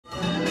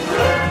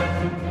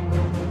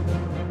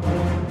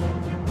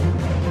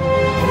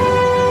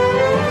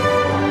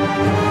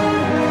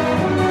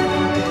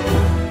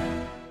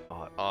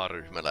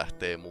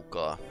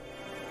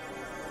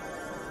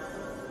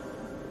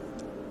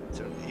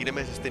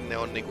ne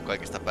on niinku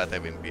kaikista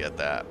pätevimpiä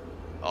tää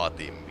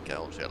A-tiimi, mikä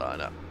on siellä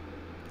aina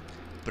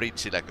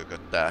bridgillä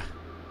kököttää.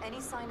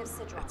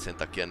 Et sen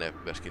takia ne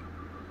myöskin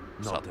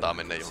saattaa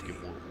mennä johonkin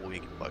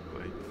muihinkin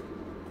paikkoihin.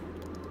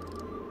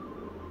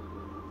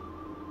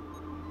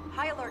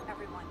 High alert,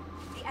 everyone.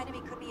 The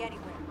enemy could be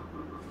anywhere.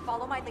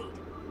 Follow my lead.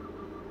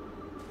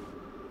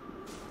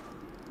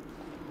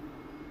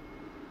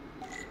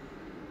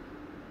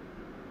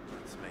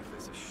 Let's make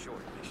this a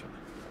short mission,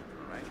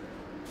 right?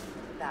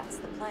 That's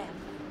the plan.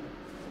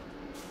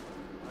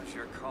 What's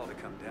your call to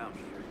come down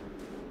here?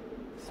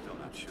 Still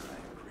not sure I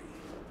agree.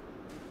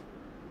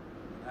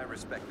 I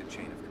respect the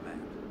chain of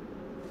command.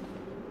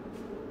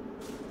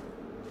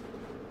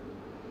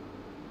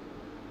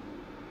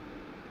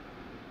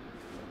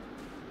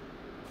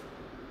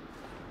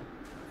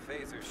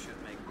 Phasers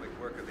should make quick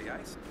work of the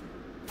ice.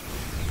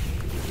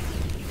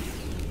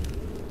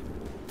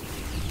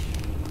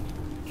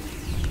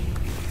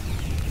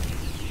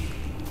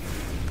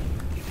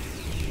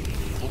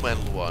 Lumen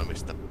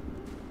luomista.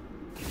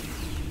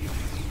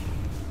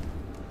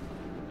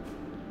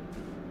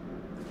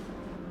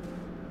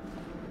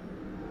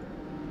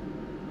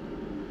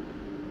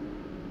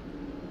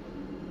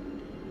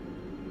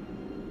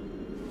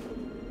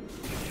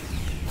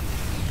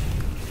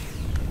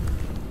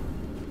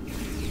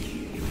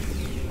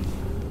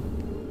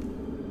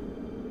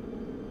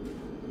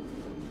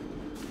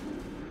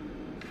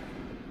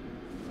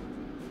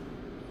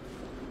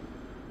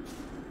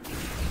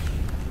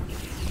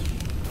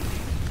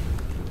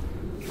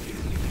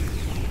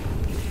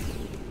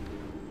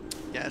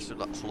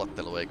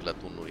 Sulattelu ei kyllä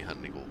tunnu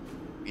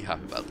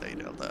ihan hyvältä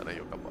idealta aina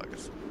joka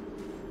paikassa.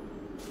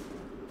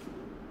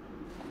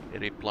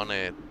 Eri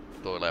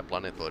planeetoilla ja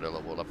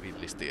planetoidella voi olla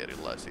villisti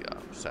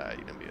erilaisia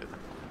sääilmiöitä.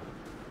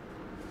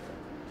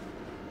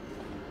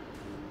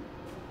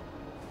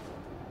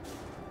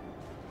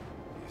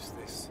 Is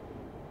this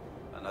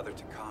another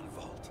Takan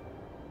vault?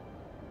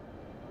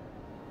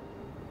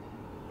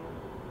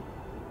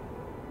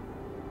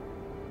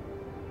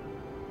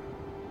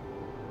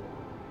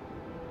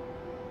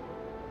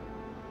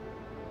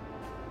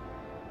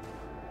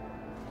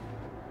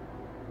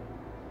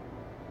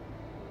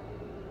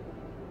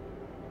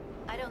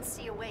 I don't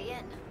see a way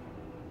in.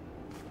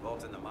 The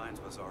vault in the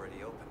mines was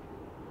already open.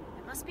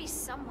 There must be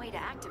some way to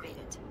activate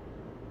it.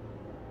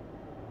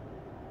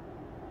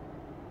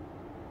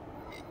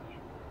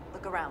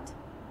 Look around.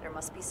 There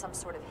must be some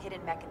sort of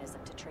hidden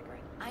mechanism to trigger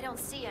it. I don't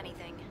see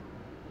anything.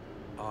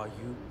 Are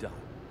you done?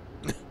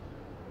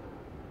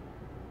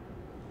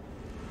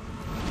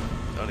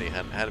 No niin,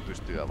 hän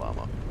pystyy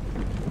avaamaan.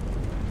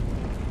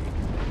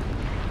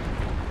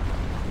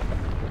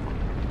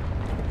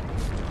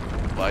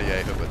 Vai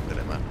jäi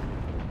höpöttelemään?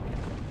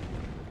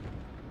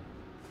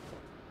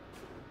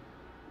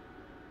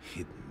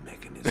 Hidden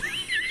mechanism.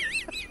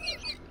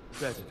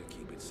 Better to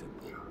keep it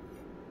simple.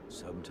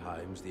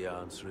 Sometimes the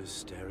answer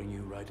is staring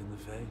you right in the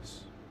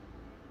face.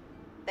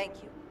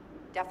 Thank you.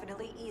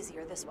 Definitely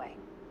easier this way.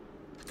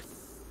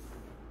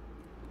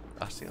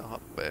 Asia on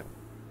happea.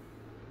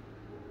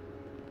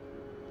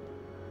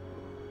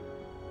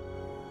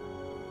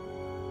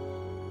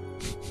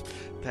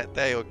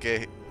 Tää ei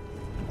oikein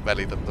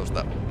välitä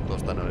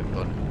tosta noin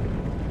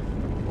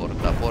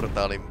ton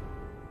portaalin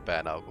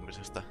pään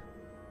aukumisesta.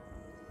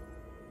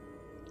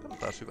 On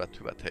taas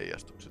hyvät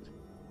heijastukset.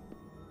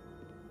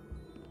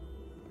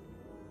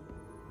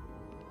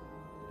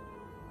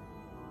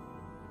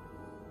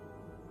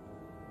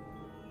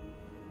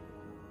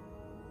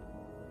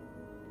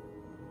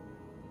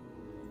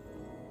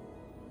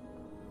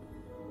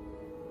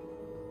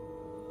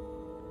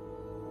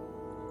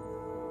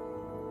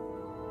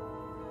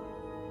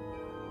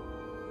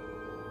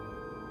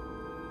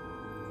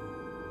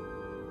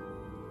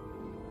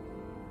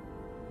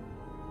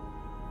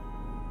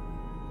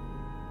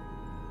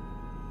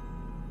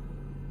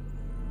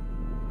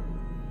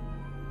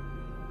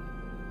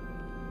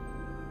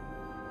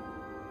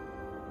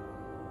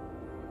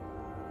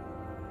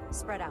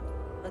 Spread out.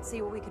 Let's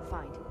see what we can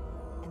find.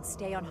 And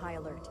stay on high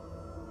alert.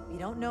 We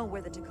don't know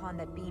where the Takan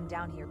that beamed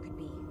down here could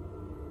be.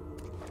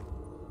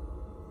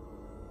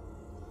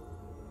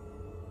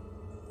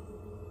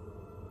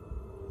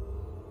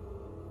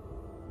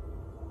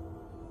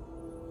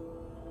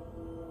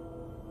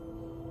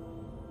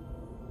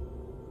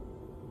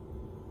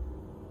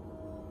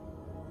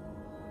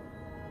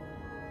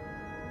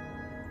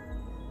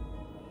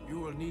 You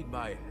will need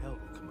my help,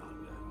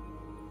 Commander.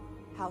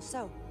 How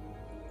so?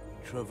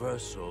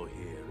 Traversal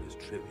here is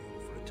trivial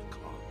for a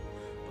Takan,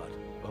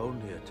 but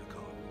only a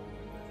Takan.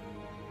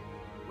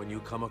 When you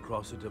come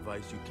across a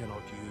device you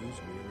cannot use,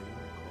 merely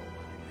call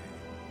my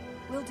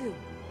name. Will do.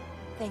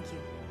 Thank you.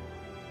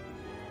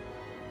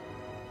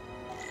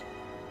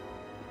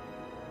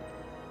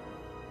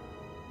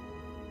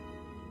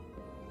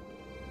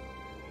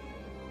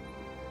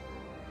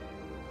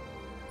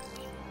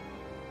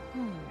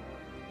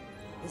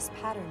 This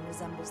pattern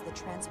resembles the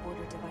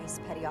transporter device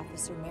Petty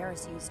Officer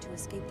Maris used to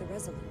escape the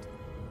Resolute.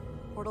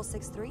 Portal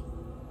 6-3?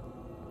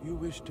 You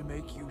wish to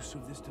make use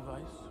of this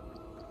device?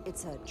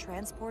 It's a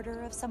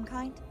transporter of some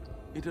kind?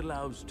 It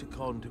allows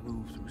Takon to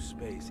move through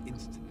space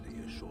instantly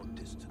a short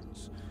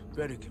distance.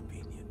 Very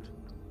convenient.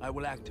 I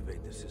will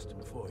activate the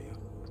system for you.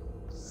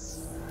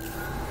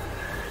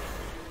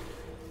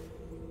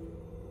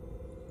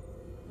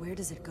 Where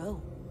does it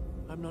go?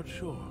 I'm not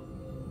sure.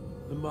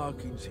 The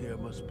markings here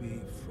must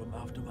be from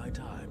after my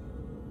time.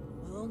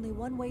 Well, only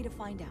one way to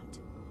find out.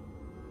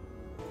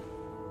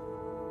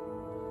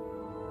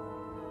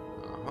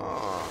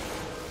 Ahaa.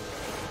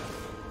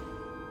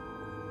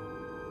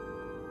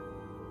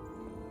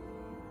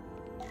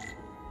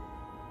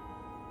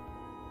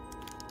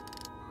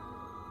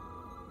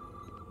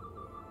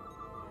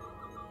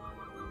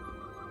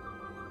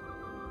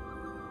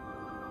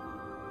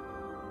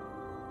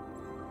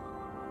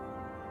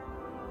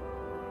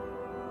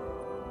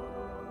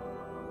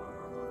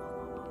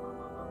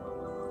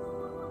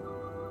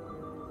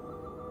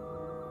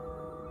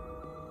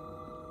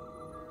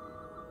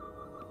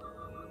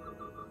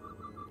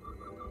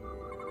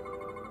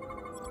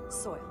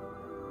 Soil.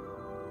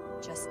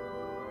 Just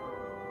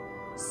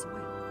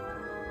soil.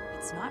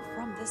 It's not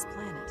from this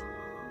planet,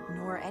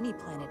 nor any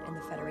planet in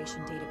the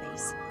Federation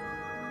database.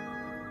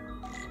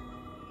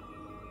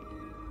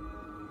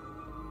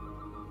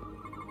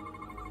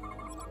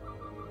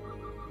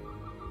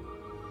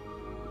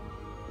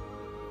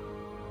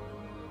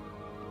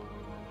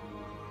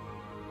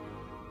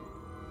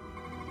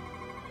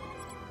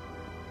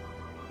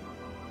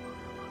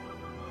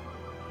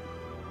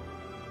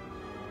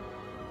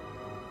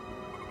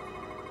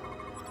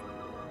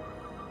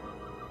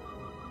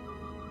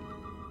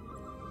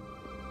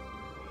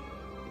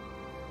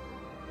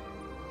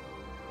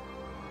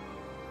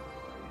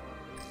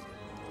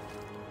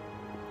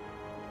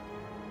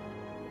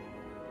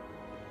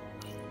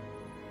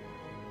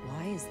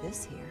 Why is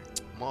this here?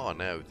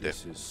 Maanäyte.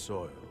 This is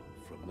soil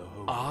from the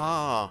home.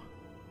 Ah.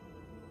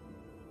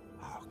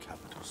 Our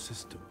capital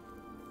system.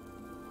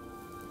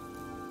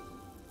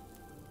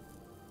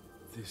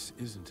 This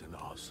isn't an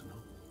arsenal.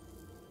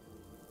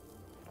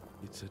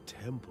 It's a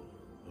temple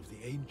of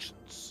the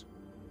ancients.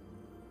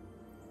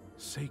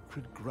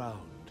 Sacred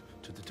ground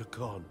to the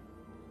Takon.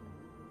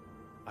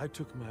 I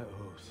took my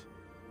oath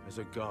as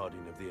a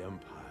guardian of the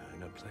Empire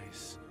in a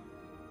place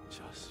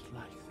just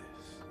like this.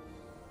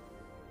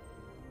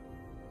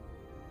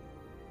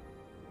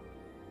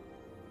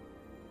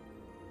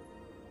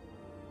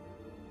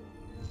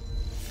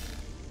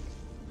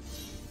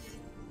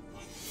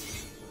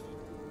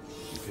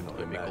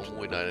 Toimiko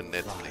muinainen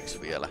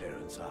Netflix vielä?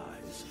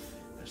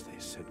 As they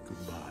said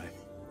goodbye.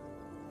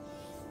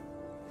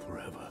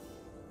 Forever.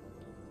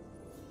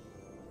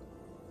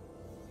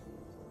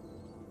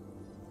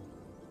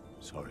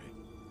 Sorry.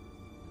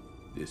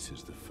 This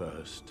is the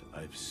first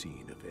I've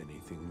seen of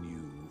anything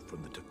new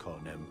from the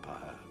Takon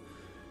Empire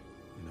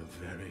in a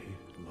very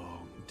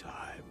long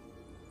time.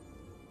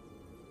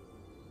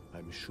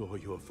 I'm sure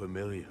you're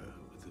familiar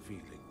with the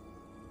feeling.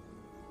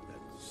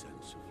 That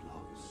sense of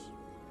loss.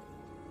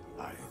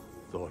 I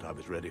thought I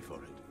was ready for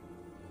it.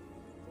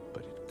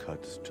 But it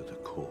cuts to the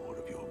core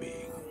of your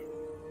being.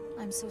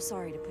 I'm so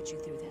sorry to put you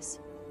through this.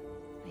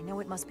 I know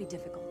it must be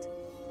difficult.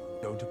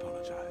 Don't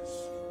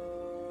apologize.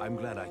 I'm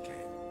glad I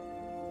came.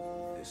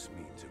 This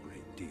means a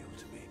great deal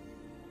to me.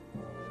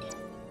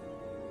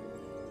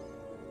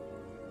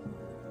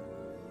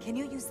 Can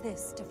you use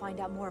this to find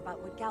out more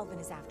about what Galvin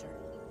is after?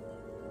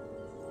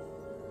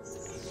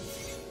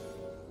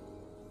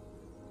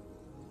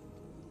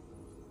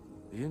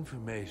 The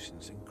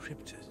information's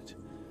encrypted.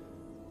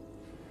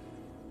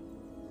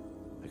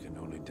 I can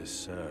only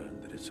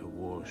discern that it's a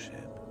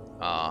warship.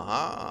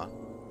 Aha.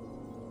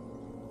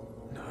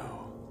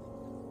 No.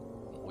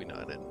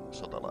 Muinainen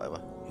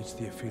sotalaiva. It's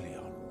the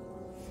Aphelion.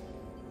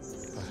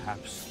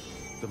 Perhaps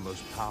the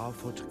most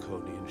powerful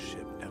Takonian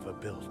ship ever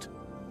built.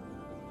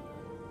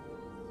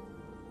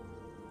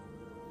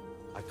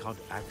 I can't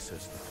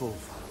access the full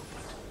file,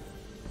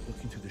 but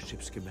looking through the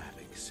ship's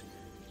schematics,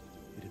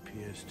 it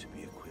appears to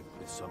be equipped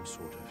with some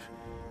sort of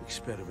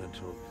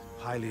experimental,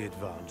 highly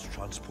advanced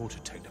transporter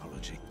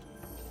technology.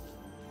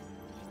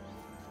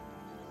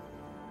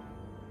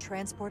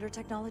 Transporter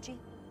technology?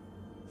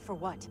 For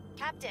what?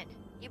 Captain,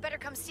 you better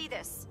come see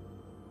this.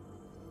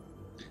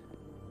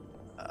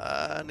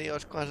 Niin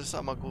olisikohan se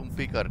sama kuin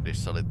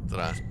Picardissa oli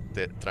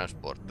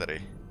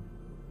transporteri.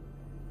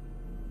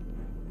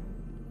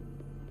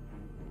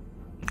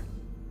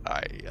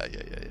 Ai.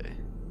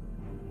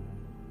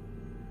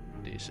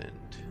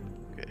 Descent.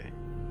 Okei.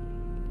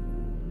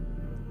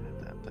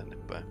 Lähdetään tänne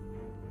päin.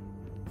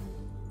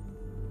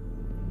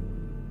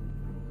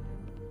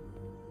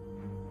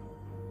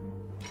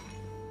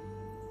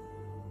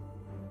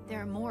 There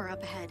are more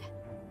up ahead.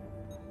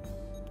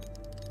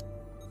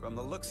 From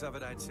the looks of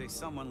it, I'd say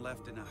someone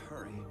left in a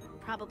hurry.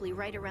 Probably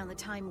right around the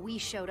time we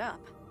showed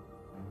up.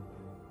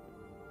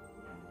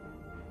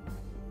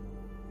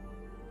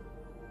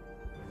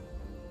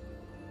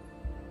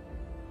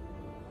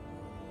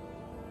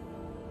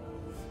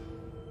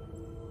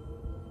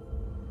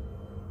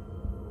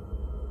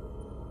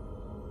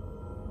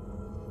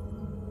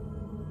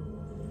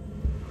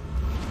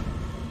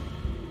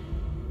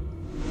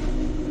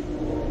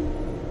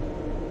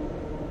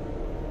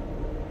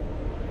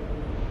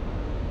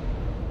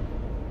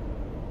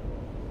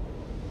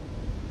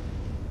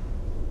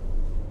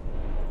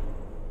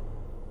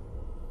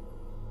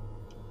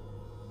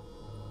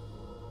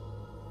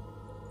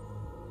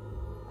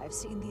 I've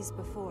seen these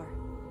before.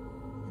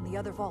 In the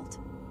other vault.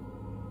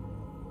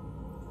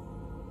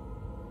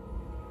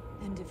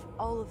 And if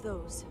all of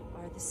those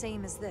are the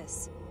same as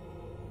this,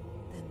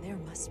 then there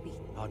must be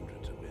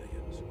hundreds of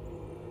millions,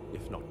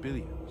 if not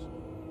billions.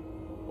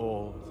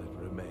 All that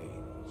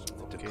remains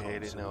of the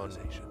Takan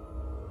civilization.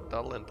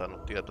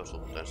 Tallentanut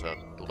tietoisuutensa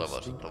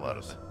tulevaisuutta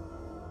varten.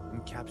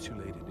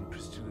 Encapsulated in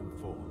crystalline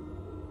form.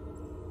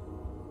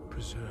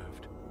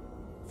 Preserved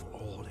for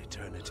all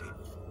eternity.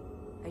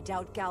 I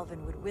doubt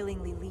Galvin would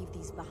willingly leave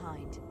these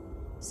behind.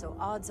 So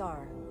odds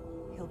are,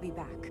 he'll be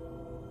back.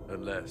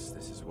 Unless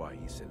this is why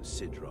he sent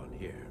Sidron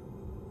here.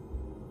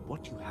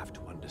 What you have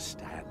to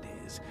understand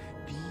is,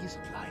 these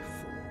life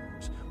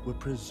forms were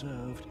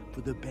preserved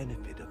for the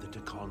benefit of the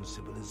Takan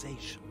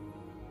civilization.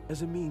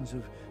 As a means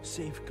of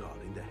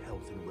safeguarding the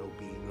health and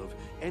well-being of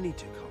any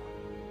Takan,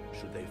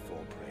 should they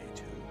fall prey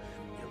to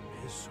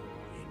illness or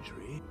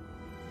injury.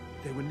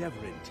 They were never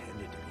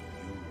intended to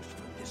be used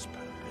for this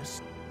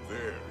purpose.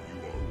 There you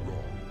are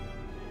wrong.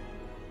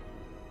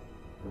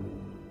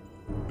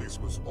 This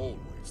was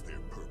always their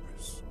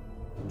purpose.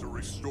 To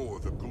restore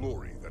the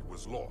glory that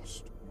was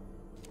lost.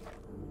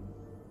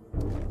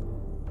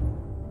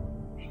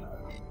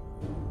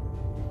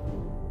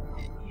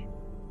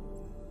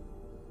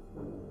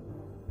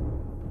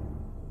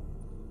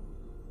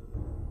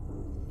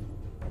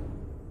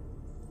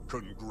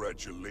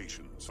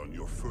 Congratulations on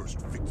your first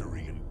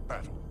victory in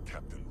battle,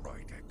 Captain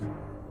Rydek.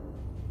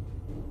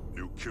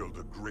 You killed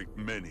a great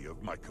many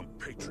of my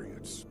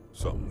compatriots,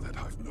 some that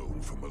I've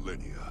known for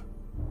millennia.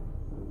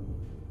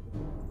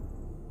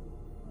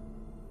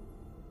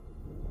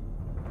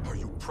 Are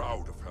you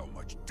proud of how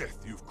much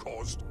death you've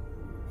caused?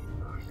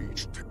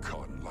 Each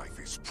Takan life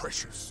is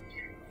precious,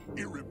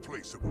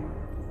 irreplaceable.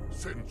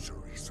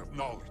 Centuries of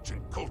knowledge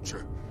and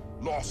culture,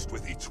 lost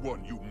with each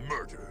one you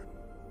murdered.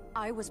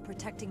 I was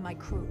protecting my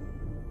crew.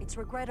 It's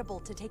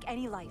regrettable to take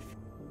any life.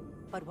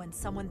 But when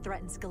someone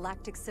threatens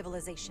galactic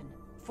civilization,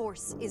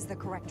 force is the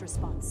correct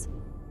response.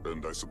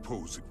 And I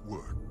suppose it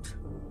worked.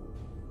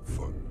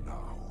 For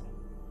now.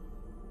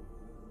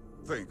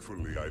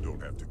 Thankfully, I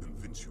don't have to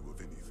convince you of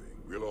anything.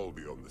 We'll all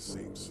be on the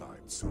same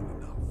side soon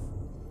enough.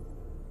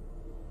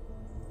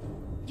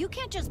 You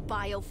can't just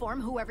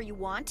bioform whoever you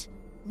want.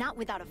 Not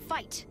without a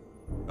fight.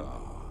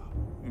 Ah,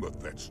 but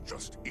that's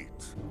just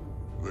it.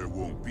 There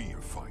won't be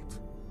a fight.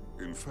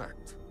 In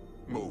fact,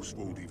 most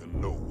won't even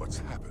know what's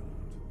happened.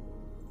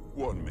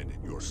 1 minute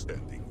you're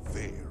standing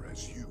there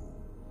as you.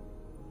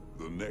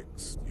 The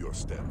next you're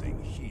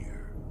standing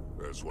here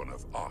as one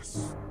of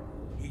us.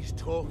 He's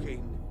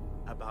talking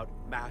about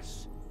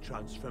mass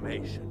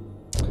transformation.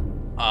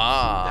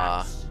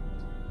 Ah. That's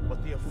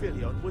what the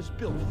Aphelion was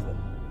built for.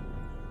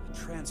 A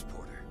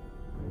transporter.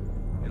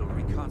 It'll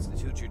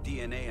reconstitute your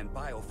DNA and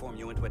bioform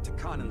you into a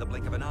Takan in the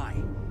blink of an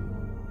eye.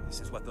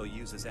 This is what they'll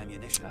use as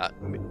ammunition.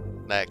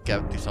 Nää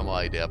käytti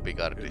samaa idea In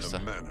Picardissa. a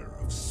manner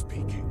of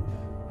speaking.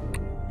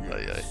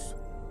 Ai. Yes.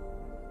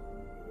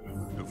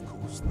 Of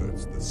course,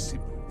 that's the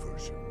simple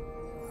version.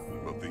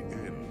 But the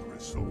end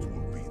result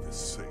will be the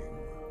same.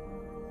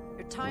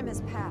 Your time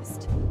has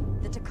passed.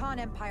 The Takan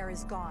Empire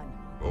is gone.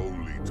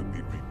 Only to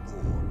be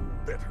reborn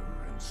better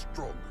and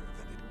stronger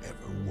than it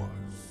ever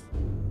was.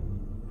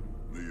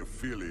 The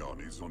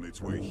Aphelion is on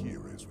its way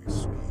here as we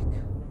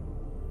speak.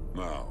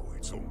 Now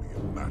it's only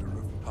a matter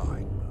of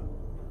time.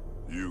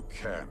 You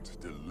can't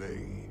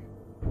delay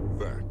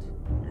that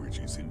which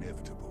is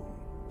inevitable.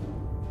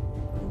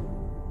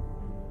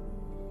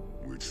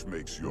 Which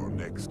makes your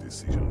next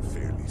decision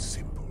fairly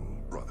simple,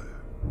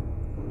 brother.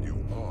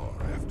 You are,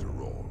 after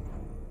all,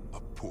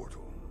 a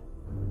portal.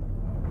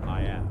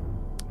 I am.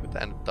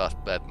 Tää nyt taas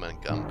Batman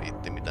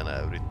Gambit, mitä nää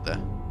yrittää.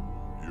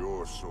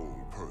 Your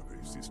sole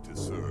purpose is to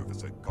serve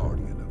as a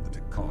guardian of the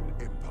Takan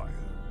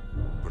Empire.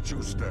 But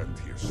you stand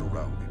here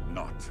surrounded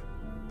not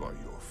by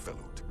your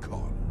fellow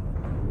Takan,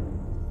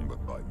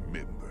 but by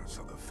members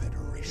of the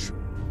Federation.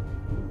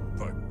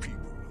 By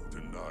people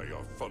who deny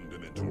our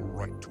fundamental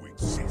right to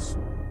exist.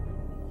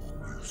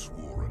 You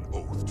swore an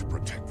oath to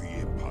protect the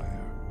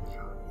Empire.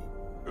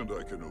 And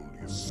I can only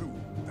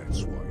assume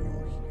that's why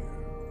you're here.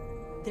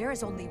 There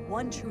is only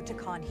one true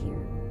Takan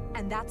here,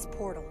 and that's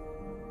Portal.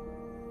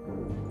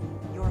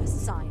 You're a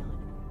scion,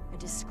 a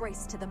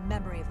disgrace to the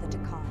memory of the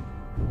Takan,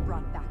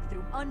 brought back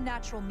through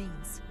unnatural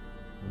means.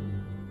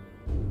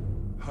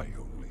 I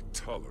only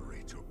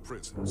tolerate your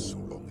presence so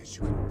long as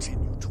you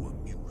continue to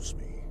amuse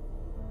me.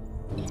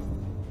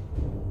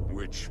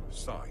 Which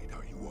side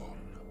are you on?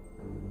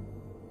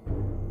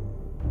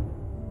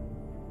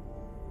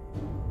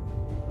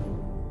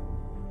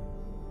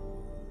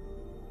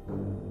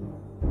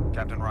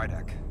 Captain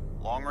Rydek,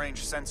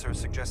 long-range sensors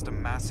suggest a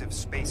massive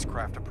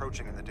spacecraft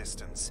approaching in the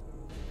distance.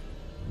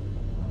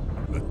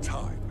 The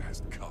time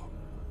has come.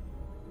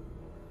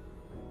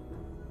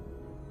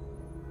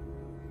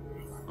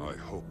 I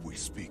hope we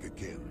speak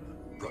again,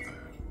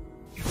 brother.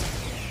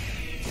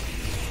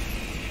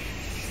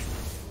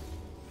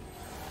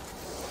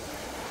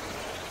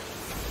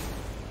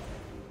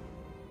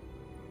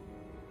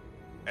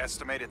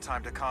 Estimated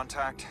time to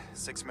contact,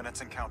 6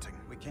 minutes and counting.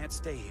 We can't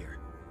stay here.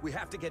 We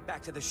have to get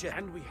back to the ship.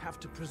 And we have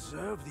to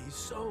preserve these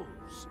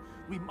souls.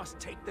 We must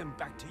take them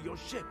back to your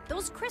ship.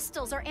 Those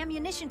crystals are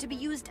ammunition to be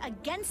used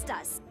against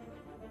us.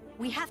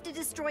 We have to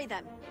destroy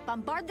them.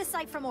 Bombard the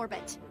site from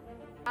orbit.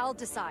 I'll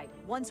decide,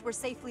 once we're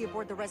safely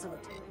aboard the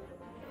Resolute.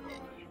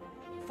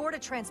 For to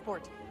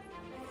transport.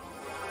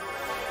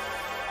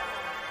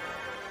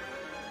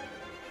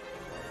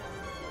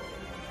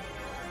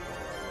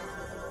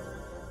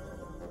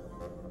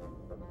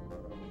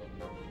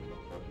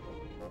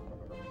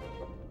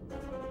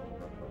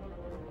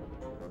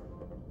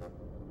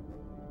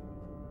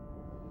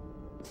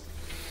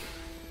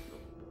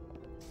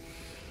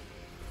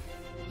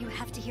 You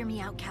have to hear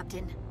me out,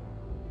 Captain.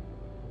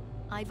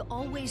 I've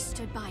always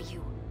stood by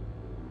you.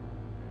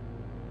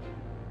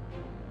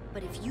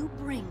 But if you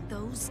bring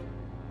those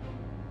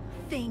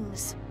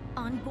things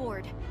on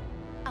board,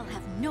 I'll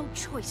have no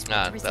choice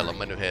but to resign. Täällä on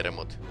mennyt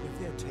hermot. If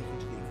they're taken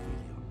to the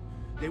Ophelia,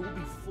 they will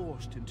be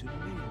forced into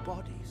new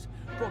bodies,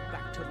 brought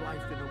back to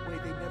life in a way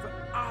they never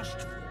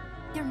asked for.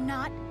 They're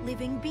not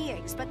living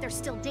beings, but they're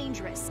still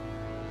dangerous.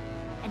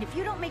 And if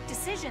you don't make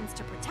decisions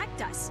to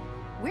protect us,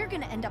 we're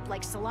gonna end up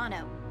like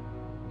Solano.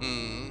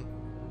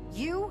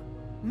 You,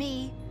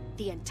 me,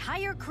 the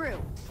entire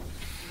crew.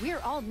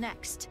 We're all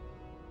next.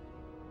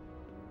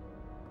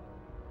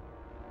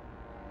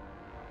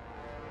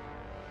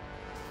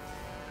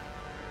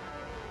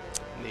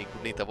 Niin,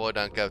 kun niitä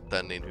voidaan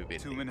käyttää niin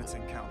hyvin 2 minutes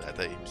in count.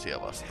 näitä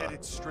ihmisiä vastaan.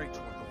 Headed straight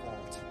toward the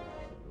vault.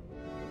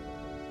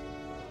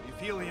 The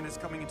Aphelion is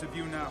coming into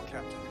view now,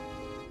 Captain.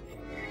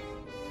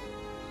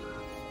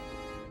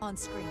 On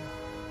screen.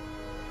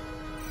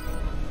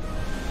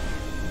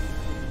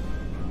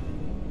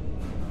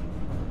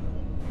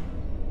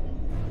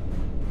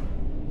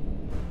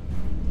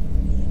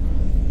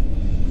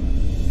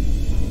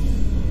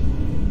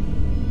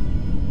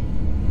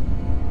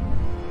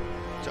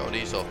 Se on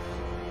iso.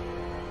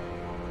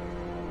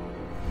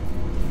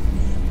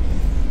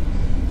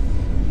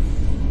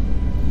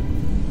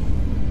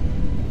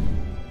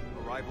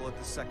 Arrival at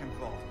the second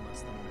vault in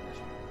less than a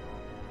minute.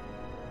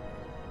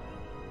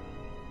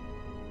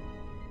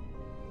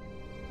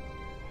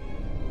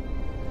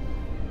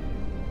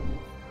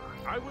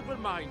 I would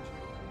remind you,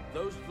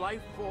 those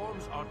life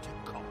forms are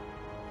Takon,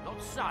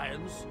 not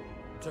science.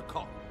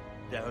 Takon.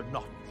 They're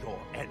not your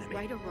enemy.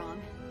 Right or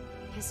wrong,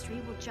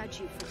 history will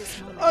judge you for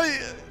this moment.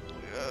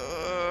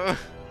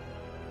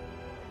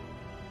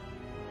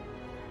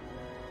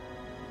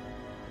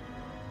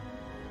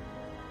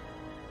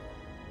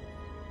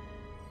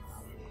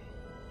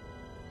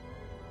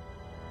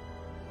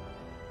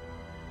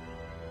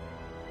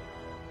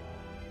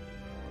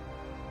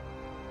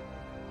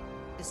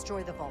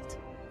 Destroy the vault.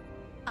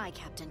 Aye,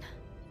 Captain.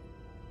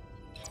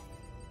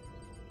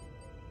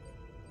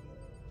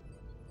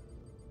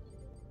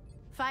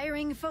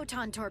 Firing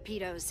photon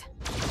torpedoes.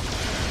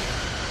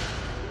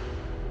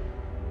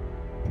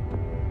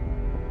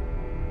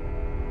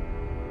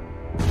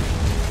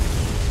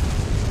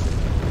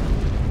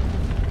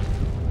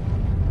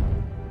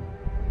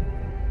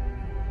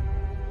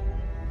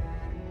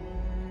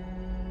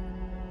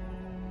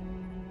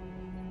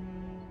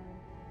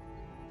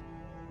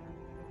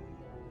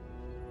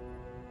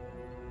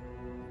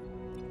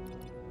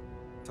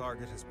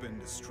 Target has been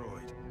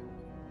destroyed.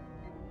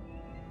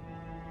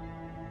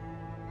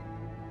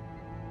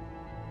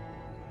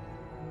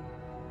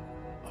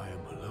 I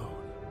am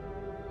alone.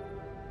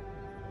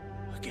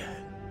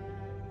 Again.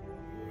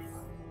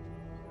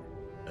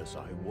 As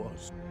I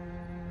was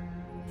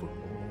for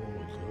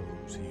all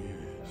those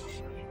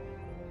years.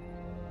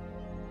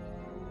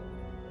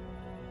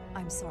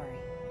 I'm sorry.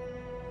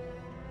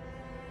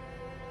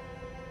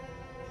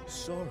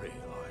 Sorry,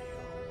 are you?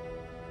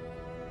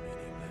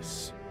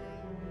 Meaningless.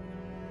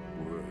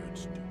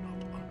 Words do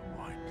not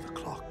unwind the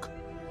clock.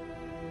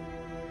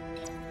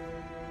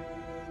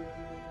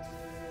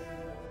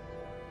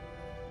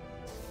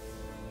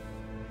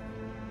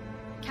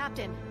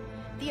 Captain,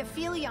 the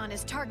Aphelion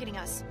is targeting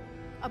us.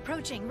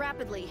 Approaching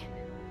rapidly.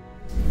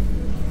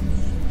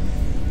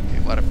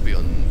 Okei, varppi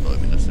on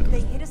toiminnassa.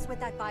 They hit us with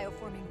that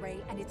bioforming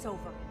ray and it's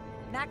over.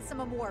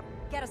 Maximum warp.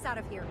 Get us out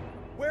of here.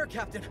 Where,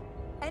 Captain?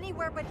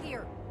 Anywhere but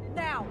here.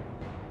 Now!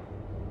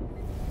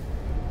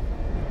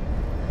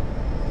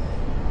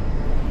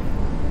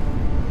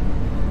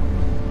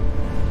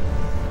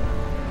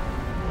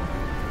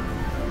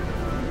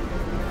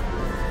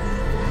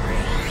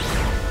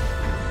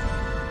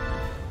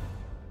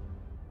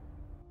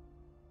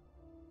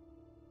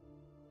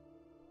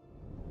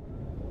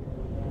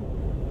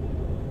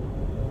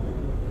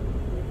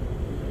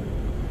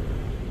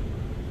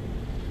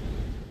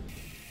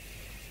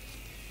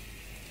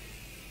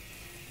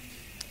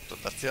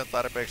 Toivottavasti on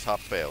tarpeeksi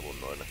happea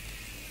ollut noille.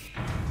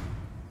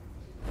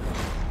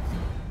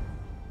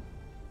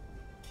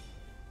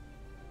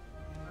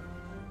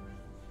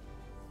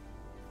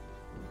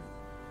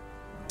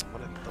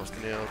 Valitettavasti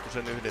ne joutui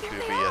sen yhden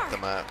tyypin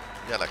jättämään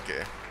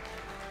jälkeen.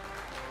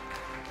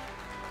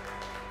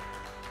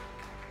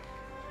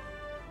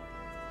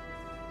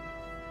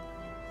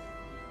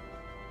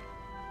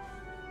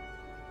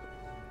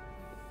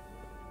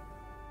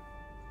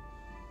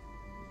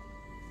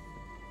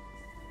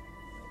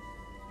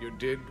 You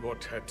did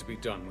what had to be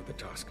done with the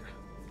Tasker.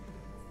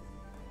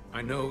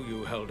 I know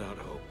you held out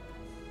hope,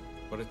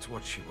 but it's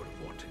what she would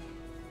have wanted.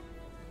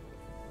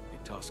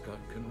 The Tasker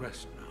can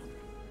rest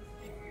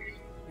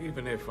now.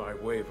 Even if I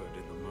wavered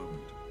in the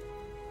moment,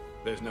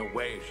 there's no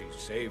way she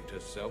saved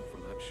herself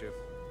from that ship.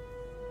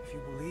 If you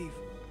believe,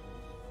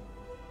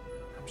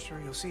 I'm sure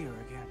you'll see her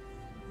again.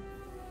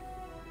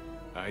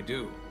 I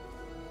do.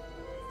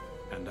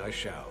 And I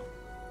shall.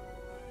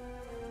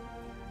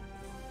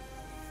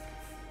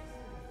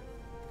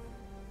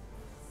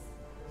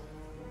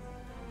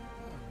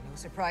 No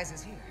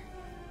surprises here.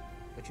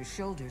 But your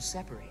shoulders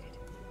separated.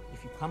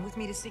 If you come with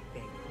me to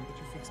sickbay, we can get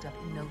you fixed up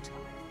in no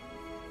time.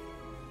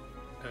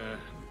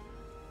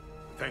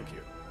 Thank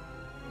you.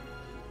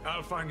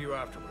 I'll find you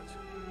afterwards.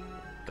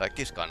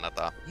 Kaikki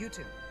skannataan. You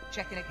two,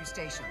 check in at your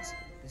stations.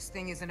 This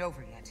thing isn't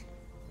over yet.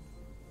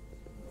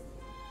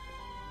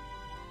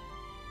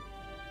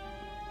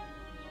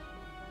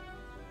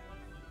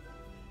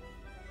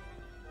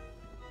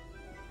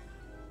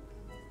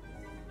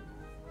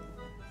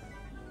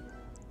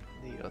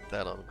 Niin joo,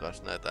 täällä on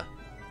kans näitä.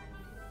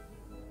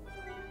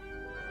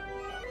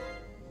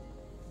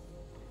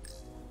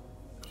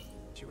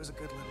 She was a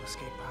good little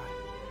escape pod.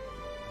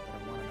 I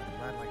wouldn't want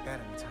another ride like that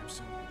anytime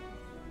soon.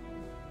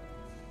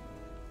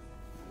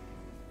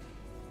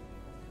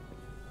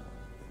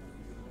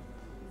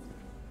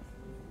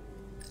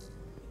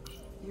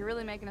 You're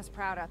really making us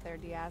proud out there,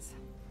 Diaz.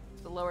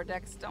 The lower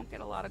decks don't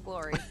get a lot of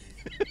glory.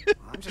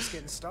 I'm just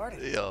getting started.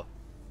 Joo,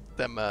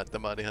 tämä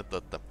on ihan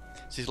totta.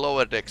 Siis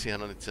Lower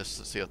Decksihan on itse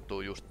asiassa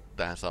sijoittuu just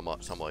tähän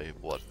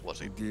samoihin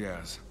vuosiin.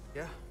 Diaz.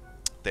 Yeah.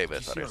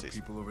 TV-sarja siis.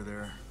 People over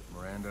there,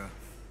 Miranda.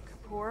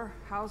 Kapoor,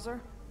 Hauser.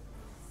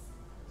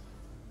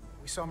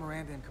 We saw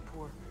Miranda and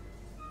Kapoor,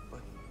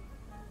 but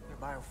they're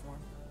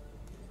bioformed.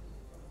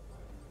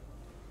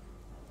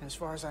 And as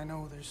far as I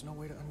know, there's no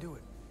way to undo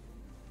it.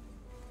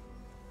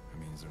 That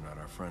means they're not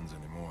our friends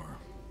anymore.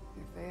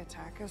 If they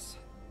attack us,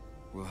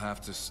 We'll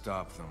have to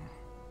stop them.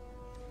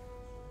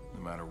 No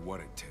matter what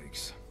it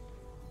takes.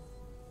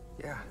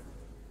 Yeah.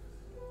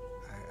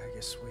 I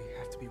guess we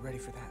have to be ready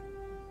for that.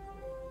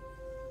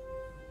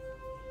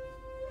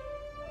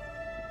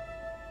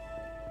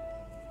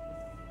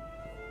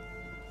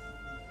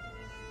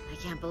 I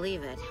can't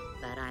believe it,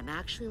 but I'm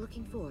actually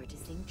looking forward to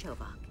seeing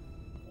Chobok.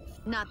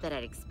 Not that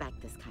I'd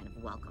expect this kind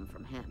of welcome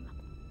from him,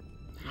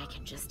 but I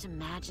can just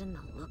imagine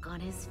the look on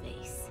his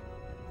face.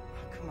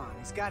 Come on,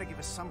 he's got to give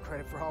us some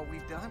credit for all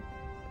we've done.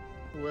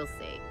 We'll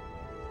see.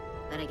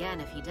 Then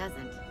again, if he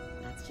doesn't,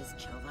 that's just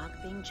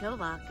Chobok being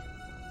Chobok.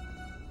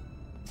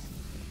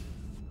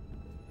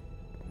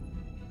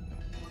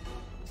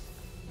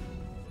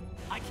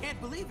 I can't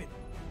believe it!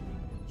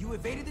 You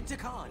evaded the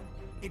Takan,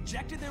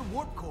 ejected their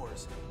warp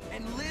cores,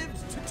 and lived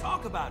to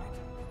talk about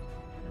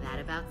it! That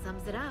about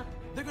sums it up.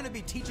 They're gonna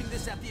be teaching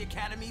this at the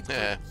Academy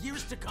for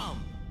years to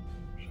come.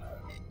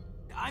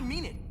 I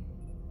mean it.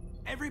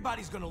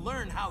 Everybody's gonna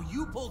learn how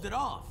you pulled it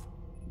off.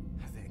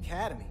 The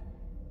Academy?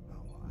 Oh,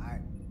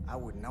 I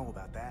wouldn't know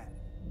about that.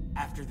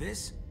 After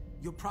this,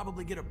 you'll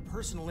probably get a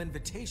personal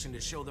invitation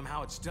to show them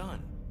how it's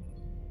done.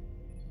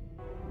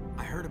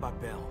 I heard about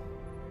Belle.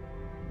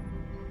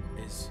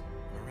 Is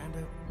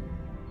Miranda?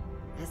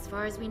 As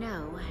far as we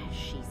know,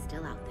 she's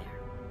still out there.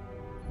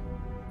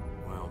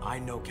 Well, I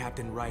know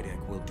Captain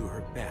Rydek will do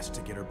her best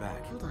to get her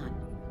back. Hold on.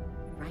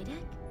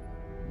 Rydek?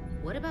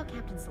 What about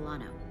Captain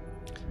Solano?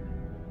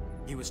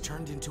 He was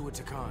turned into a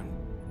Takan.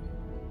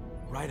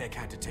 Rydek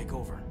had to take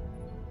over.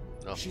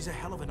 Oh. She's a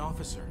hell of an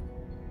officer,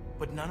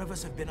 but none of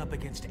us have been up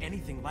against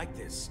anything like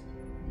this.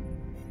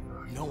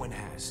 No one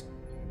has.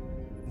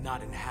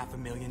 Not in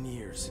 500,000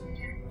 years.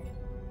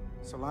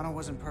 Solano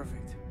wasn't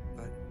perfect,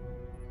 but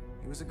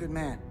he was a good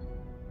man.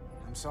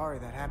 I'm sorry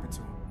that happened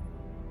to him.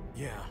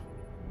 Yeah,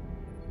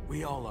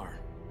 we all are.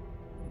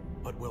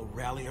 But we'll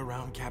rally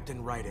around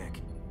Captain Rydek.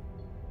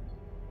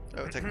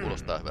 Se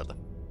kuulostaa hyvältä.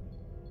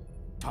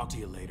 Talk to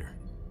you later.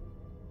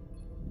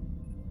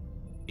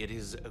 It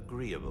is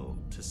agreeable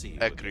to see you.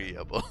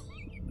 Agreeable.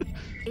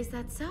 Is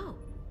that so?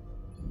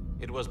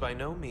 It was by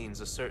no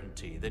means a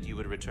certainty that you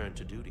would return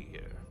to duty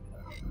here.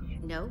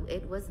 No,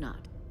 it was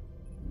not.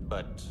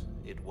 But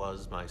it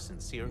was my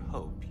sincere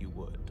hope you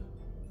would.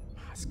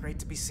 It's great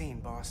to be seen,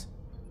 boss.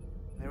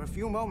 There were a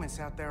few moments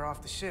out there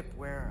off the ship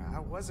where I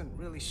wasn't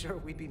really sure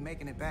we'd be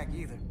making it back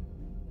either.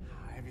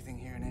 Everything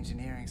here in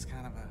engineering's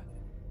kind of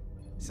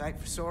a sight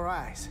for sore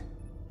eyes.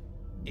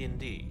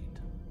 Indeed.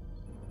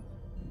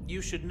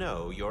 You should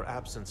know your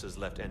absence has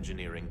left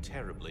engineering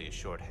terribly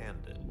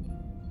short-handed.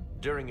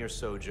 During your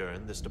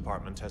sojourn, this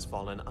department has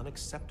fallen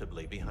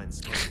unacceptably behind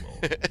schedule.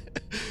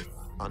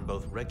 On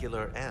both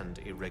regular and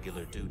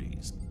irregular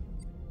duties.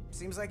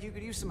 Seems like you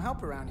could use some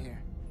help around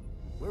here.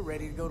 We're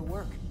ready to go to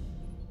work.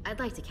 I'd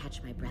like to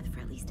catch my breath for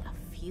at least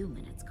a few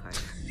minutes,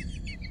 Carter.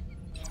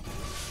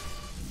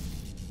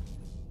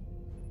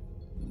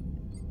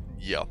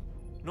 Joo.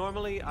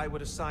 Normally, I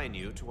would assign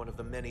you to one of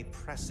the many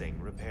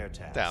pressing repair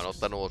tasks. Tää on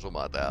ottanut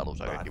osumaa tää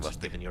alus aika But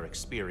kivasti. given your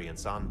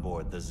experience on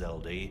board the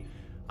Zeldi,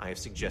 I have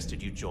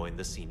suggested you join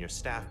the senior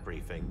staff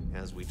briefing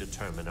as we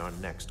determine our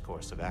next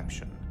course of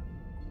action.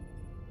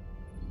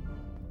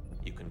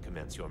 You can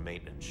commence your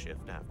maintenance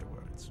shift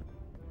afterwards.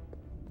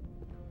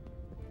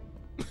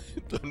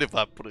 Ne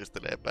vaan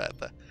puristelee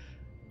päätä.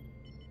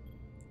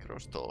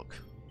 Crosstalk.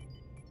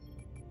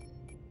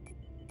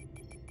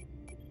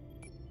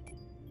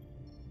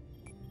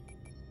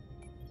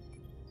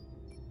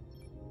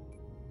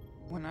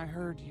 When I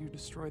heard you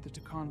destroyed the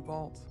Takan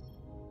vault,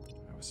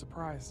 I was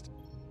surprised.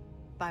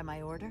 By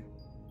my order?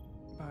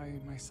 By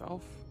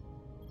myself?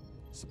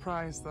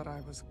 Surprised that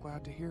I was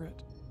glad to hear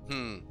it.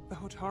 The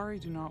Hotari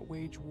do not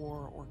wage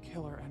war or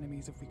kill our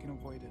enemies if we can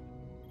avoid it.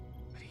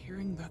 But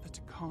hearing that the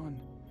Takan,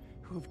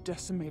 who have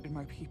decimated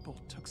my people,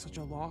 took such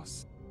a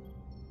loss...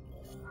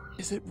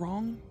 Is it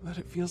wrong that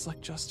it feels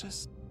like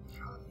justice?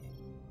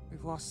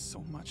 We've lost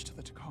so much to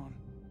the Takan.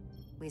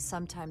 We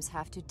sometimes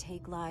have to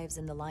take lives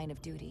in the line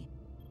of duty.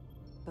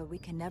 But we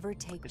can never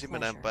take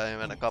Ensimmäinen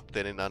päivänä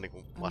kapteenina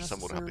niin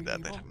massamurha pitää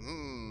tehdä.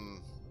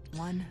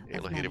 Ei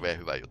ole hirveän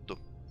hyvä juttu.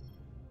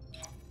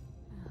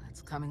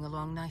 It's coming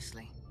along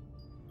nicely.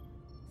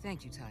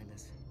 Thank you,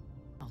 Tylus.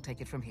 I'll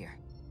take it from here.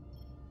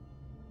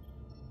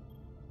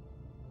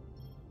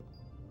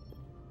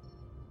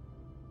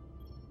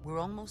 We're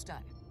almost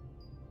done.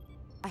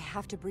 I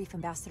have to brief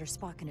Ambassador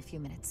Spock in a few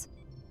minutes.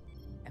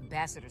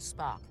 Ambassador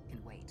Spock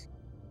can wait.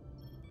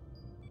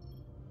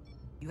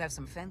 You have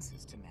some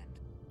fences to mend.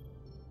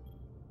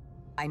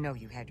 I know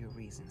you had your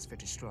reasons for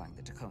destroying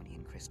the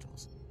Draconian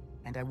crystals,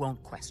 and I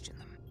won't question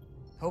them.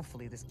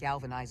 Hopefully this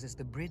galvanizes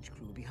the bridge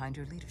crew behind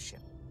your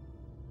leadership.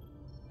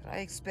 But I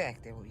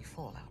expect there will be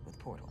fallout with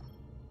Portal.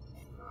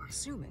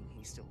 Assuming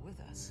he's still with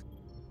us,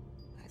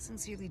 I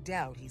sincerely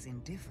doubt he's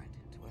indifferent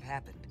to what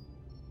happened.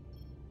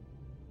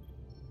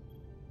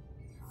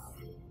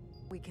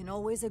 We can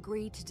always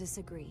agree to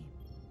disagree.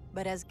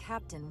 But as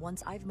captain,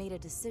 once I've made a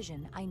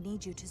decision, I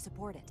need you to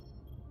support it.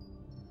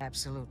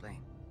 Absolutely.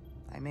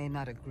 I may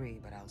not agree,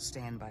 but I'll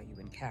stand by you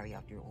and carry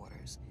out your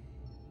orders.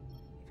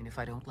 Even if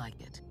I don't like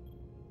it.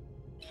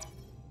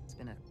 It's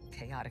been a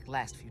chaotic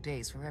last few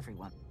days for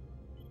everyone.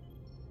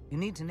 You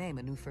need to name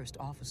a new first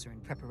officer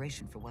in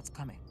preparation for what's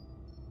coming.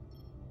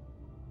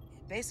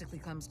 It basically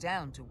comes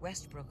down to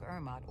Westbrook,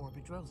 Ermot, or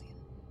Bedrosian.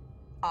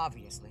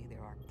 Obviously,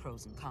 there are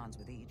pros and cons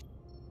with each.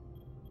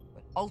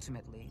 But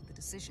ultimately, the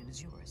decision is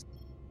yours.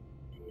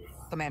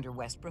 Commander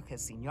Westbrook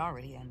has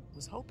seniority and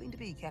was hoping to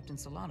be Captain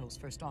Solano's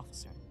first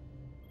officer.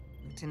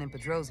 Lieutenant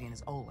Bedrosian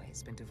has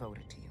always been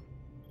devoted to you.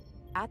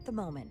 At the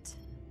moment,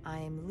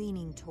 I'm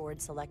leaning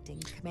toward selecting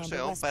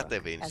Commander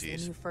Westbrook as the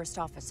new first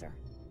officer.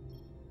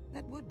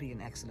 That would be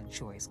an excellent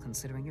choice,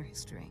 considering your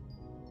history.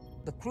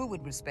 The crew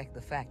would respect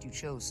the fact you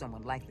chose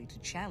someone likely to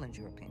challenge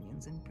your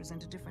opinions and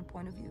present a different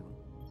point of view.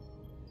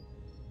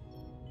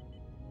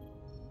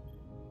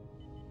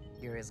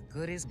 You're as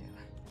good as new.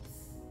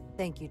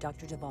 Thank you,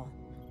 Dr. Duvall.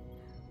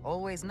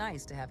 Always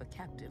nice to have a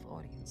captive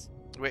audience.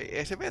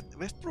 Ei se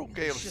Westbrook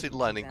ei ole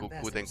sillain niinku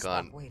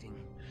kuitenkaan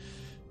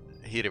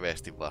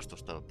hirveästi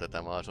vastustanut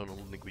tätä, vaan se on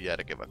ollut niinku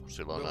järkevä, kun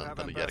sillä on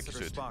antanut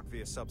järkisyyt.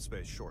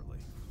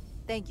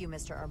 Thank you,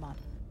 Mr. Ermont.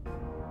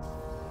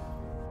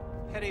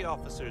 Petty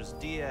officers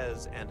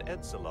Diaz and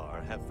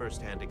Edsolar have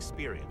first-hand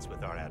experience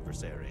with our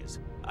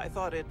adversaries. I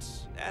thought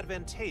it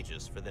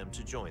advantageous for them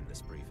to join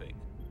this briefing.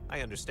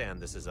 I understand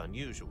this is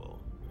unusual,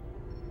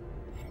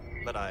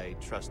 but I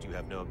trust you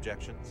have no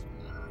objections.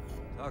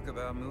 Talk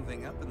about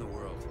moving up in the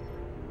world.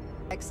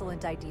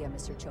 Excellent idea,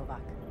 Mr.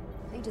 Chovak.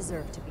 They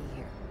deserve to be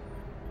here.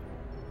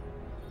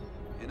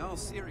 In all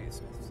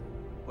seriousness,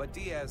 what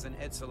Diaz and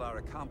Edsolar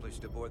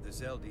accomplished aboard the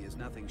Zeldi is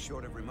nothing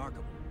short of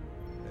remarkable.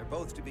 They're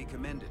both to be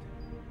commended,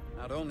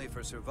 not only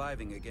for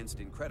surviving against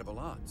incredible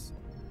odds,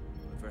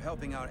 but for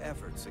helping our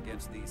efforts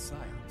against these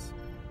scions.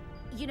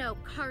 You know,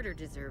 Carter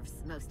deserves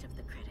most of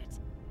the credit.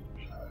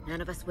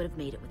 None of us would have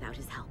made it without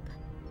his help.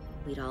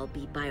 We'd all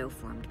be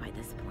bioformed by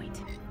this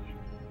point.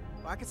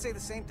 Well, I could say the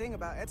same thing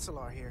about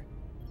Edsolar here.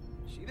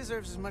 She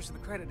deserves as much of the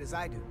credit as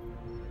I do.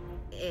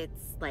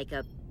 It's like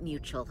a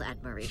mutual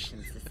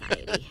admiration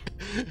society.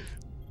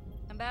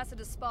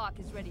 Ambassador Spock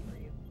is ready for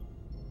you.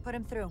 Put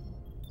him through.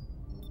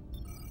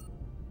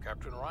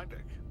 Captain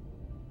Rydek,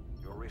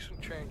 your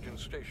recent change in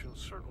station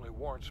certainly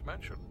warrants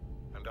mention,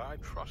 and I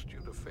trust you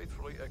to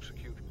faithfully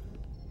execute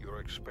your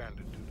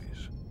expanded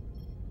duties.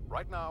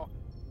 Right now,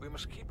 we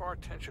must keep our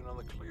attention on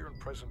the clear and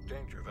present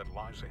danger that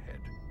lies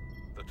ahead,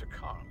 the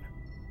Takan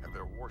and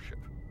their warship.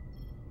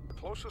 The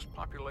closest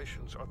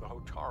populations are the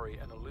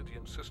Hotari and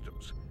Elydian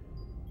systems,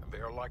 and they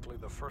are likely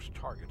the first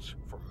targets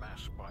for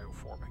mass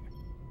bioforming.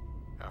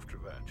 After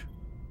that,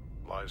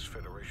 lies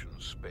Federation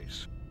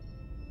space.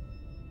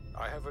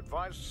 I have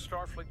advised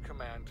Starfleet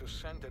Command to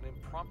send an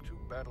impromptu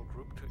battle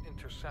group to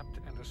intercept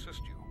and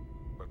assist you,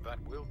 but that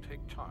will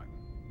take time.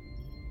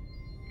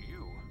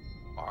 You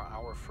are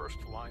our first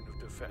line of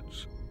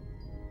defense.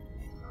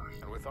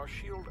 And with our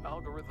shield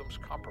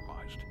algorithms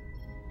compromised,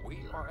 we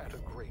are at a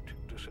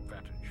great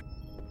disadvantage.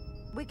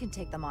 We can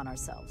take them on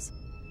ourselves.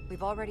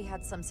 We've already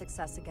had some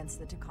success against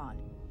the Takan.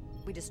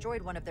 We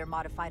destroyed one of their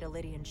modified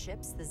Elydian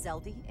ships, the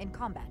Zeldi, in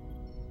combat.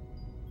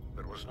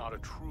 was not a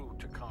true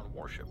Takan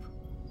warship,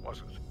 was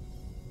it?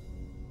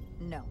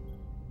 No.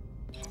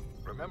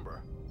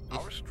 Remember,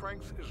 our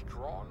strength is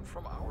drawn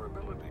from our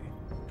ability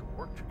to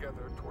work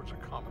together towards a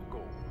common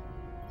goal.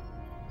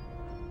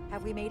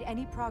 Have we made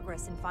any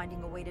progress in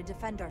finding a way to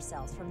defend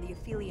ourselves from the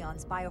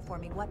Aphilion's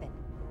bioforming weapon?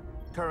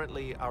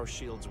 Currently, our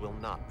shields will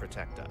not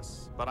protect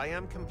us, but I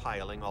am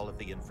compiling all of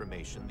the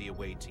information the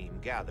away team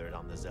gathered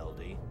on the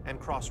Zeldi and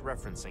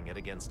cross-referencing it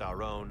against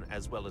our own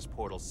as well as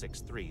Portal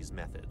 6-3's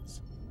methods.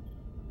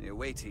 The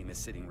away team is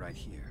sitting right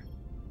here.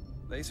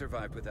 They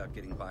survived without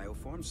getting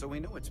bioformed, so we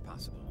know it's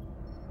possible.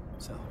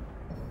 So,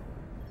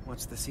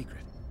 what's the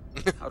secret?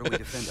 How do we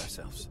defend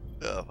ourselves?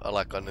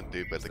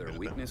 Is there a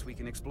weakness we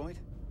can exploit?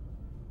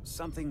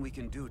 Something we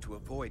can do to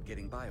avoid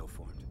getting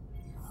bioformed?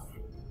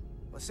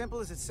 Well, simple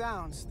as it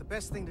sounds, the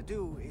best thing to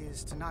do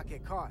is to not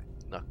get caught.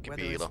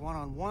 Whether it's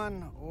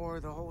one-on-one or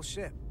the whole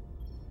ship.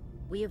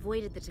 We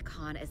avoided the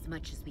Takan as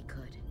much as we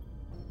could.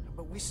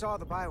 But we saw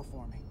the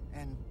bioforming,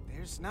 and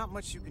there's not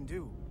much you can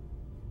do.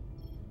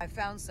 I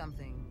found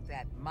something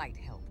that might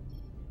help.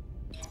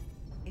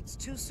 It's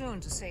too soon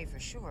to say for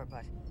sure,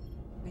 but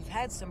we've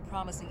had some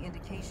promising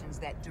indications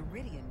that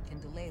Duridium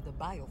can delay the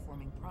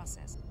bioforming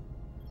process.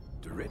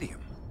 Duridium?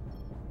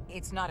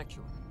 It's not a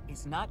cure.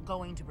 It's not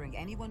going to bring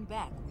anyone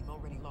back we've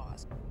already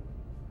lost.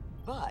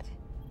 But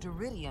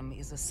Duridium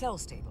is a cell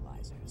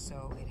stabilizer,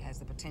 so it has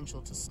the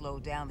potential to slow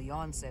down the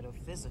onset of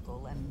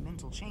physical and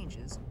mental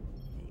changes,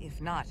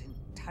 if not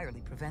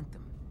entirely prevent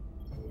them.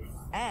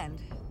 And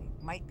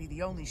it might be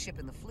the only ship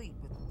in the fleet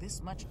with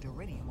this much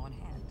Duridium on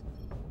hand.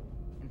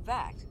 In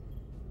fact,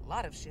 a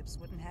lot of ships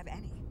wouldn't have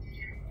any.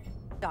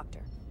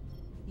 Doctor,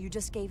 you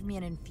just gave me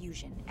an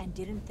infusion and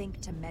didn't think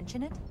to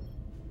mention it?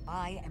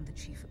 I am the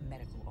chief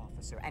medical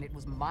officer, and it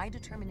was my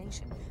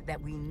determination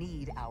that we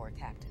need our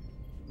captain.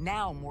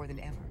 Now more than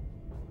ever.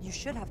 You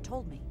should have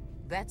told me.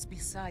 That's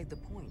beside the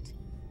point.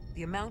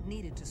 The amount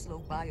needed to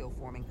slow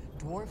bioforming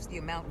dwarfs the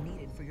amount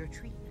needed for your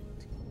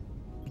treatment.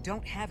 We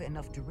don't have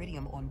enough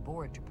Duridium on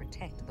board to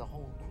protect the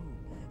whole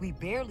crew. We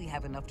barely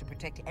have enough to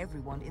protect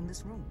everyone in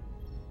this room.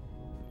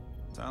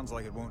 Sounds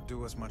like it won't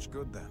do us much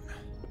good then.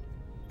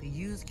 The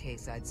use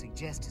case I'd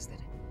suggest is that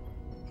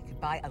it could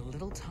buy a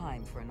little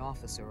time for an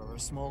officer or a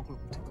small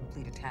group to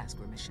complete a task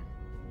or mission.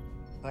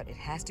 But it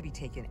has to be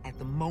taken at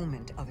the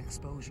moment of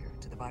exposure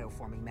to the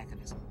bioforming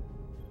mechanism.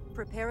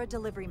 Prepare a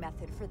delivery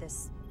method for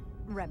this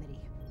remedy.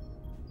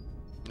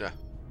 Yeah.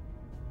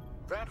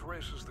 That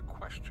raises the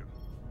question.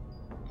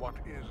 What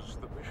is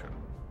the mission?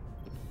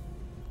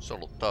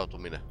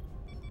 Soluttautuminen.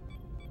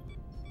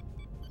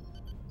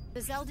 The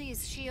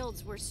Zeldi's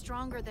shields were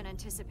stronger than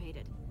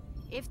anticipated.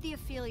 If the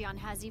Aphelion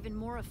has even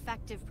more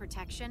effective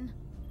protection,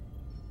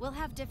 we'll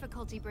have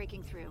difficulty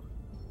breaking through.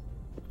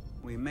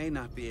 We may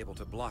not be able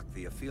to block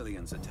the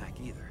Aphelions' attack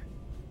either.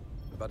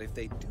 But if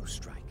they do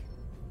strike,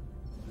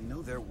 we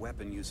know their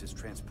weapon uses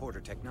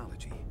transporter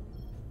technology.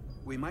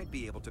 We might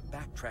be able to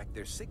backtrack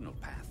their signal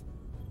path.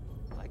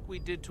 Like we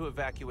did to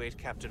evacuate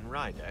Captain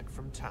Rydek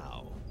from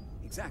Tau.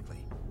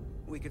 Exactly.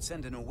 We could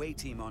send an away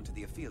team onto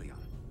the Aphelion.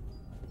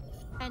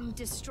 And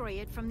destroy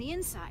it from the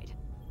inside.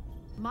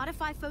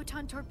 Modify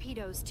photon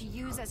torpedoes to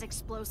use as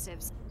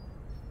explosives.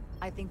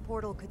 I think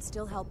Portal could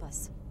still help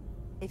us.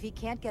 If he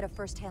can't get a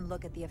first-hand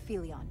look at the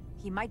Aphelion,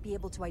 he might be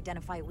able to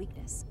identify a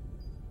weakness.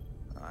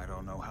 I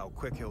don't know how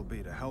quick he'll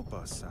be to help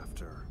us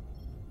after...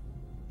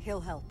 He'll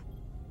help.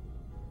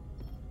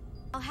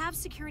 I'll have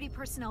security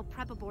personnel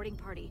prep a boarding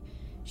party,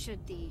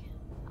 should the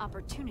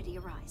opportunity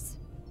arise.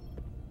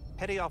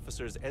 Petty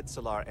Officers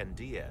Edsalar and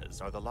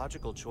Diaz are the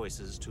logical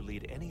choices to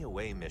lead any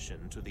away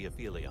mission to the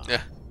Aphelion.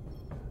 Yeah.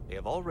 They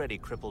have already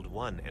crippled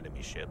one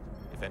enemy ship.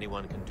 If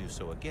anyone can do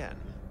so again,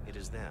 it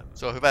is them.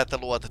 Se on hyvä, että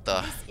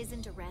luotetaan. This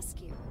isn't a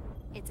rescue.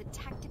 It's a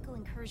tactical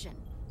incursion.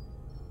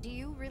 Do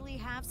you really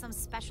have some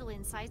special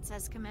insights,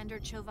 as Commander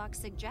Chovak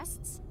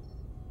suggests?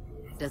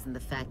 Doesn't the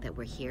fact that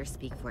we're here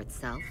speak for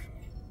itself?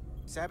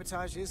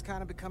 Sabotage is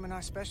kind of becoming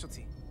our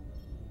specialty.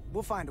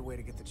 We'll find a way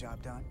to get the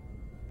job done.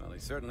 Well, he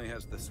certainly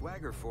has the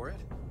swagger for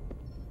it.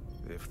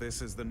 If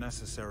this is the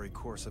necessary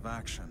course of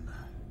action,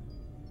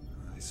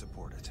 I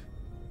support it.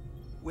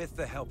 With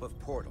the help of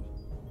Portal.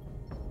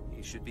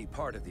 He should be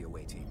part of the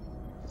away team.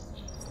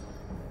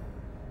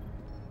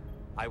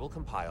 I will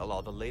compile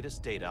all the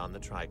latest data on the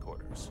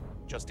tricorders,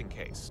 just in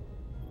case.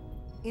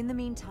 In the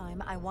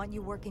meantime, I want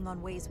you working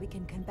on ways we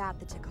can combat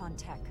the Takan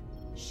tech.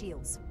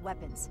 Shields,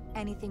 weapons,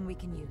 anything we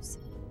can use.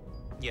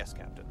 Yes,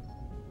 Captain.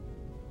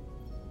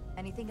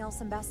 Anything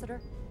else,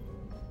 Ambassador?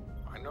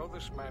 I know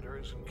this matter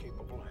is in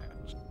capable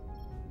hands.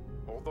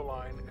 Hold the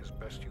line as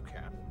best you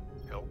can.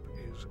 Help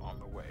is on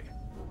the way.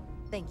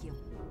 Thank you.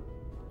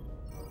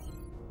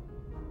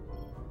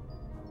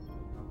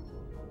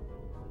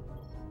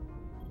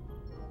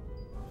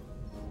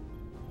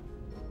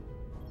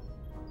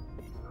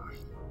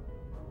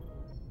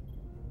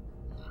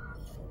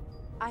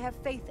 I have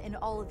faith in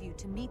all of you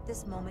to meet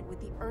this moment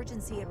with the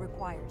urgency it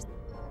requires.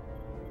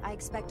 I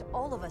expect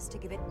all of us to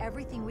give it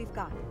everything we've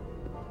got.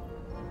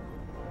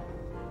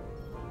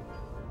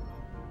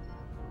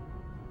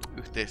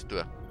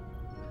 Yhteistyö.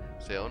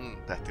 Se on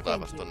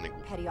tähtilaivaston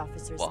niinku Petty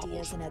Officers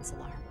Diaz and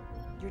Edsolar.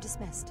 You're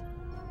dismissed.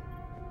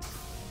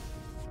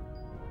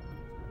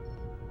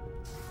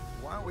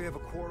 While we have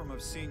a quorum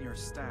of senior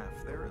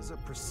staff, there is a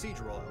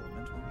procedural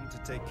element we need to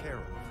take care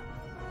of.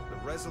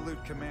 The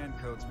Resolute command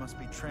codes must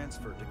be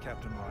transferred to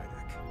Captain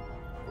Rydek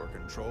for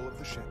control of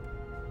the ship.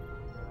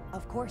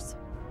 Of course.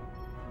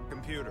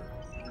 Computer,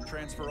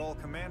 transfer all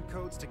command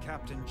codes to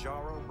Captain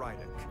Jaro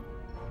Rydek.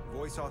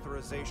 Voice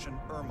authorization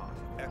Ermot,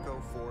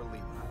 Echo 4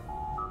 Lima.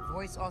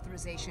 Voice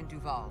authorization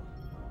Duval,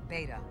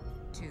 Beta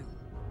 2,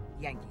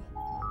 Yankee.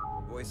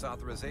 Voice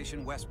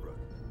authorization Westbrook,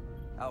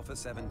 Alpha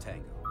 7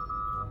 Tango.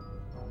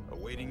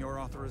 Awaiting your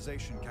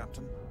authorization,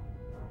 Captain.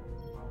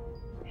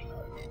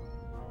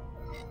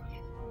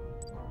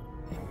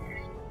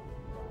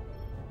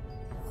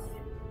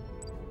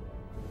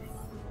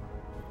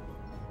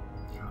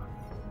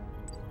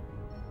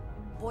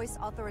 Voice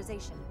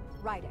authorization,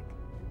 Rydek,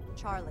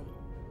 Charlie,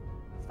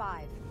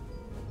 5,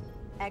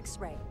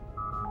 X-ray.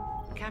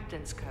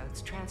 Captain's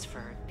codes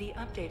transferred. The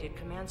updated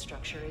command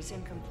structure is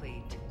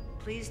incomplete.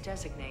 Please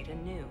designate a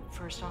new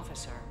first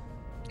officer.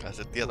 Who is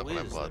the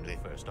new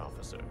first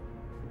officer?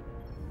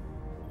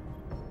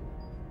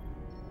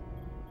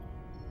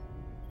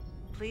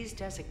 Please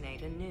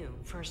designate a new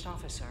first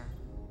officer.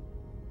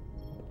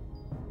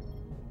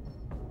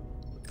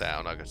 Tää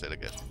on aika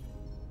selkeä.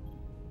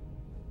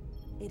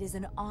 It is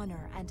an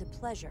honor and a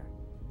pleasure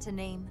to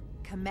name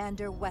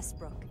Commander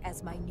Westbrook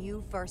as my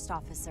new first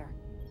officer.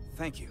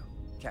 Thank you,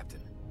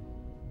 Captain.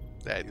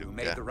 You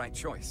made the right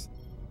choice.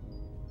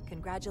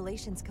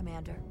 Congratulations,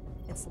 Commander.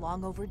 It's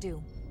long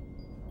overdue.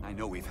 I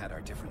know we've had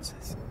our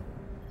differences,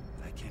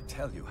 but I can't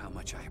tell you how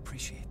much I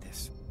appreciate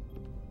this.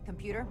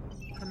 Computer,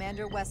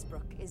 Commander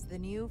Westbrook is the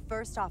new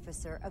first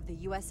officer of the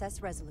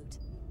USS Resolute.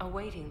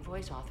 Awaiting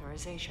voice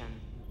authorization.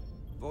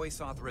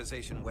 Voice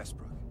authorization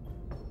Westbrook,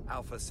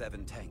 Alpha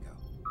 7 Tango.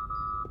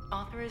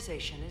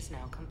 Authorization is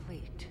now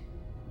complete.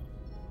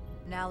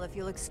 Now, if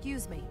you'll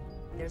excuse me,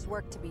 there's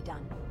work to be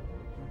done.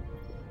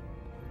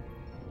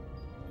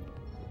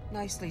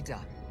 Nicely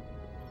done.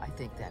 I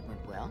think that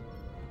went well.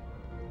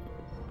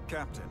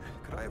 Captain,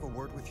 could I have a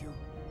word with you?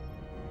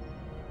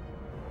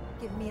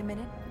 Give me a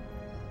minute.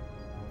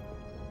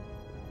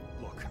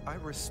 Look, I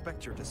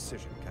respect your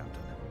decision,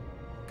 Captain.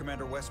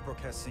 Commander Westbrook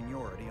has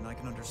seniority, and I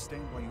can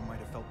understand why you might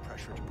have felt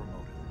pressure to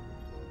promote him.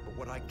 But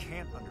what I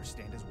can't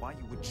understand is why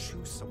you would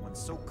choose someone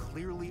so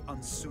clearly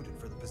unsuited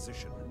for the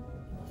position.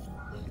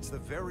 It's the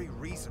very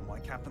reason why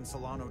Captain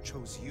Solano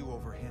chose you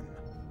over him.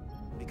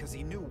 Because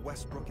he knew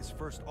Westbrook as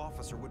first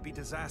officer would be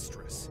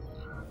disastrous.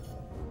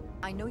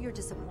 I know you're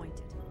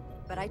disappointed,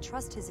 but I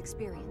trust his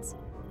experience.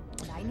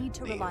 And I need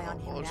to rely on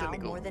him now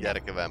more than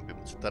järkevämpi,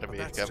 mutta se tarvii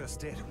ehkä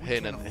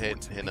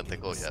heidän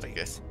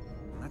tekojärkeä.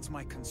 That's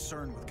my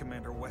concern with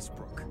Commander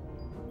Westbrook.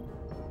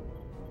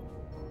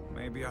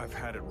 Maybe I've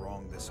had it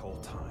wrong this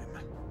whole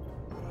time,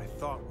 but I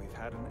thought we've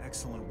had an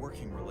excellent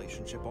working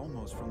relationship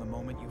almost from the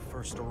moment you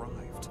first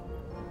arrived.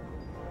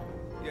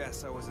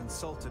 Yes, I was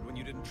insulted when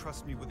you didn't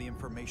trust me with the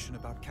information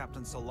about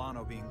Captain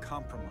Solano being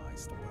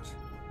compromised, but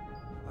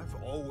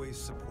I've always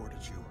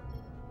supported you,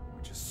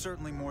 which is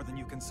certainly more than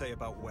you can say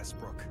about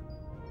Westbrook.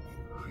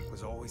 He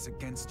was always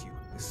against you,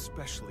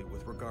 especially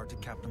with regard to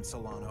Captain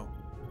Solano.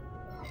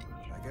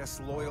 I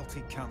guess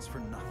loyalty counts for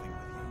nothing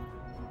with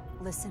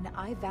you. Listen,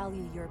 I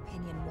value your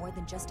opinion more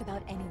than just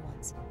about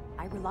anyone's.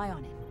 I rely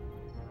on it.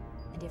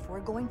 And if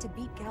we're going to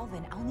beat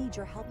Galvin, I'll need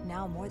your help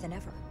now more than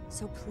ever.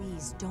 So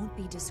please, don't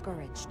be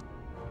discouraged.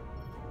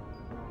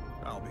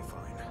 I'll be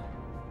fine.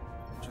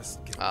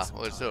 Just give me some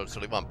time. Se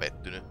oli vaan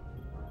pettynyt.